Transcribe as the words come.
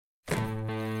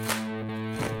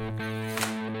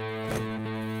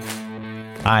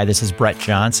Hi, this is Brett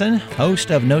Johnson, host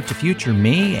of Note to Future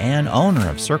Me and owner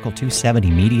of Circle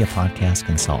 270 Media Podcast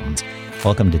Consultants.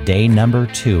 Welcome to day number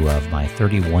 2 of my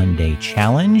 31-day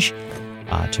challenge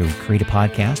to create a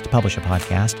podcast, to publish a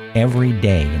podcast every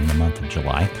day in the month of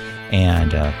July.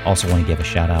 And also want to give a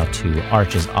shout out to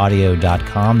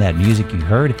archesaudio.com. That music you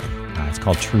heard, it's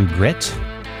called True Grit.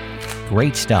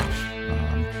 Great stuff.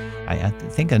 I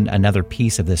think another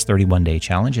piece of this 31-day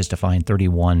challenge is to find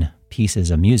 31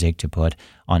 pieces of music to put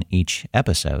on each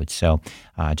episode. So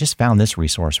I just found this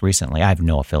resource recently. I have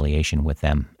no affiliation with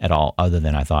them at all, other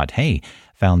than I thought, hey,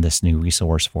 found this new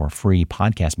resource for free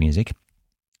podcast music.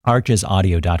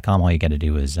 Archesaudio.com, all you got to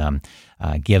do is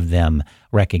give them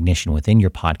recognition within your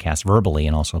podcast verbally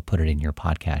and also put it in your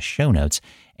podcast show notes,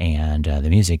 and the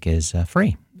music is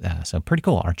free. So pretty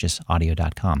cool,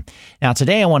 archesaudio.com. Now,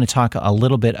 today I want to talk a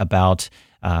little bit about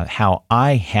how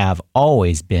I have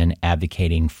always been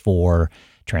advocating for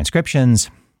transcriptions,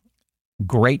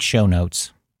 great show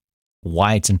notes,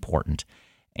 why it's important.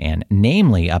 And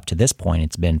namely, up to this point,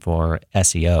 it's been for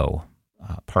SEO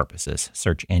purposes,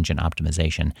 search engine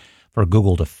optimization, for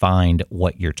Google to find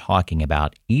what you're talking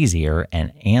about easier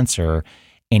and answer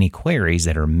any queries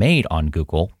that are made on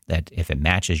Google that if it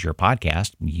matches your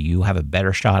podcast, you have a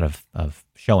better shot of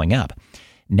showing up.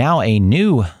 Now, a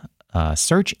new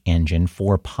search engine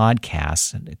for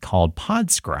podcasts called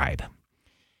Podscribe.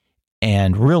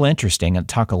 And real interesting, I'll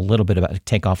talk a little bit about,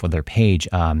 take off with their page.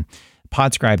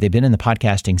 Podscribe, they've been in the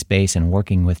podcasting space and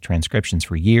working with transcriptions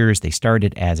for years. They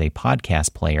started as a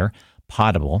podcast player,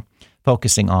 Podable,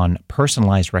 focusing on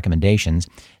personalized recommendations.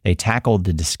 They tackled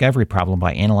the discovery problem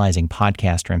by analyzing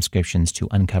podcast transcriptions to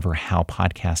uncover how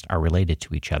podcasts are related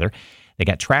to each other. They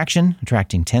got traction,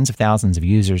 attracting tens of thousands of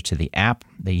users to the app.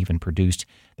 They even produced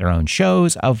their own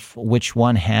shows, of which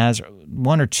one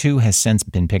or two has since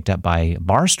been picked up by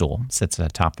Barstool, sits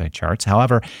atop the charts.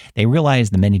 However, they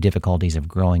realized the many difficulties of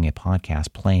growing a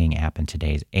podcast playing app in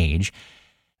today's age.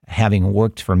 Having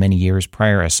worked for many years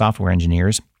prior as software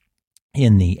engineers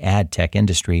in the ad tech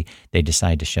industry, they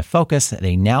decided to shift focus.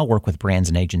 They now work with brands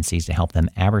and agencies to help them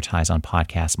advertise on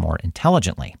podcasts more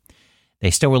intelligently. They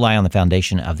still rely on the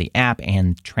foundation of the app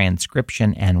and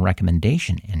transcription and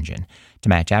recommendation engine to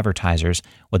match advertisers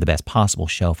with the best possible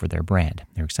show for their brand.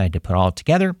 They're excited to put all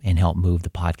together and help move the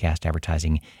podcast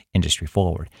advertising industry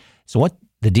forward. So what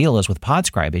the deal is with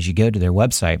Podscribe is you go to their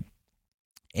website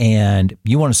and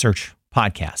you want to search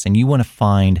podcasts and you want to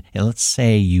find, let's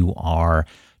say you are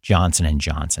Johnson &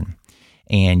 Johnson,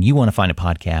 and you want to find a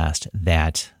podcast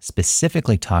that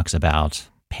specifically talks about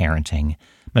parenting,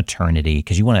 maternity,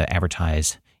 because you want to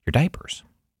advertise your diapers,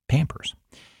 Pampers,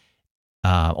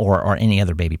 or any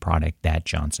other baby product that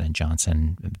Johnson &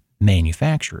 Johnson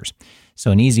manufactures.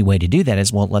 So an easy way to do that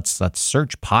is, well, let's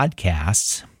search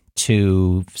podcasts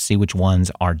to see which ones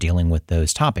are dealing with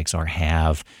those topics or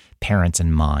have parents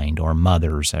in mind or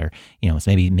mothers, or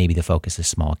maybe the focus is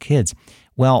small kids.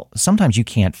 Well, sometimes you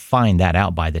can't find that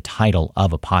out by the title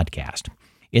of a podcast.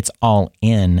 It's all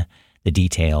in the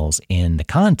details in the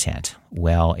content.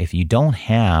 Well, if you don't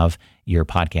have your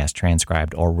podcast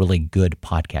transcribed or really good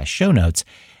podcast show notes,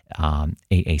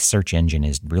 a search engine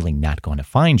is really not going to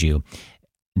find you.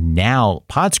 Now,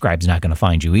 Podscribe's not going to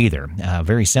find you either.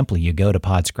 Very simply, you go to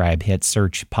Podscribe, hit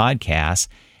search podcasts,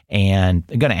 and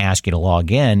they're going to ask you to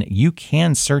log in. You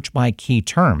can search by key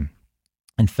term.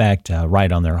 In fact,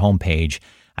 right on their homepage,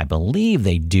 I believe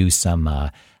they do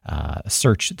some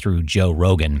search through Joe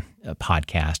Rogan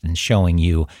podcast and showing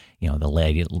you, the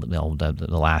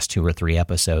last 2 or 3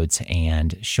 episodes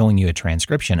and showing you a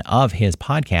transcription of his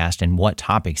podcast and what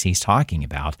topics he's talking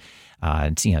about.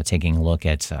 Taking a look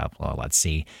at, let's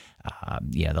see,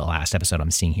 the last episode I'm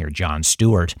seeing here, Jon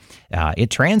Stewart, it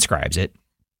transcribes it.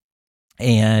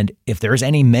 And if there's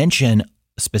any mention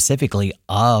specifically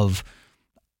of,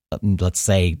 let's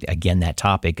say, again, that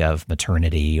topic of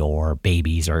maternity or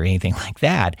babies or anything like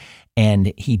that,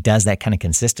 and he does that kind of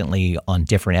consistently on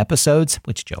different episodes,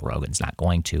 which Joe Rogan's not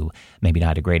going to, maybe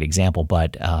not a great example,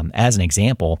 but as an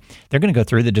example, they're going to go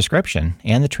through the description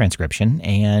and the transcription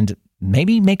and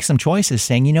maybe make some choices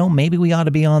saying, maybe we ought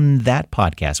to be on that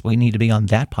podcast. We need to be on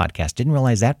that podcast. Didn't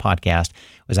realize that podcast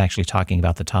was actually talking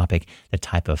about the topic, the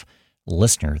type of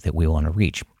listener that we want to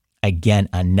reach. Again,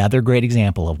 another great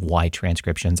example of why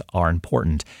transcriptions are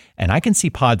important. And I can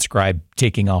see Podscribe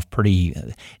taking off pretty,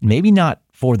 maybe not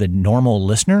for the normal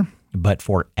listener, but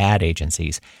for ad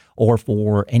agencies or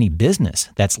for any business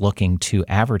that's looking to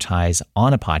advertise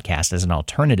on a podcast as an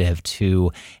alternative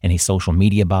to any social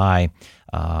media buy.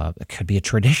 It could be a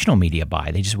traditional media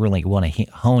buy. They just really want to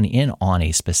hone in on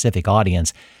a specific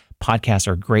audience. Podcasts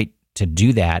are great to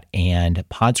do that, and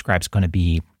Podscribe is going to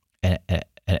be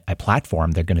a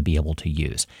platform they're going to be able to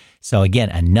use. So again,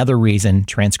 another reason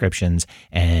transcriptions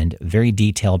and very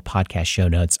detailed podcast show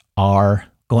notes are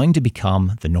going to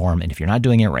become the norm. And if you're not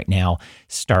doing it right now,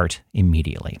 start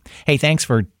immediately. Hey, thanks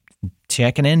for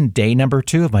checking in day number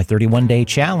 2 of my 31-day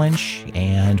challenge,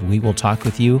 and we will talk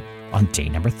with you on day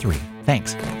number 3.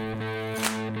 Thanks.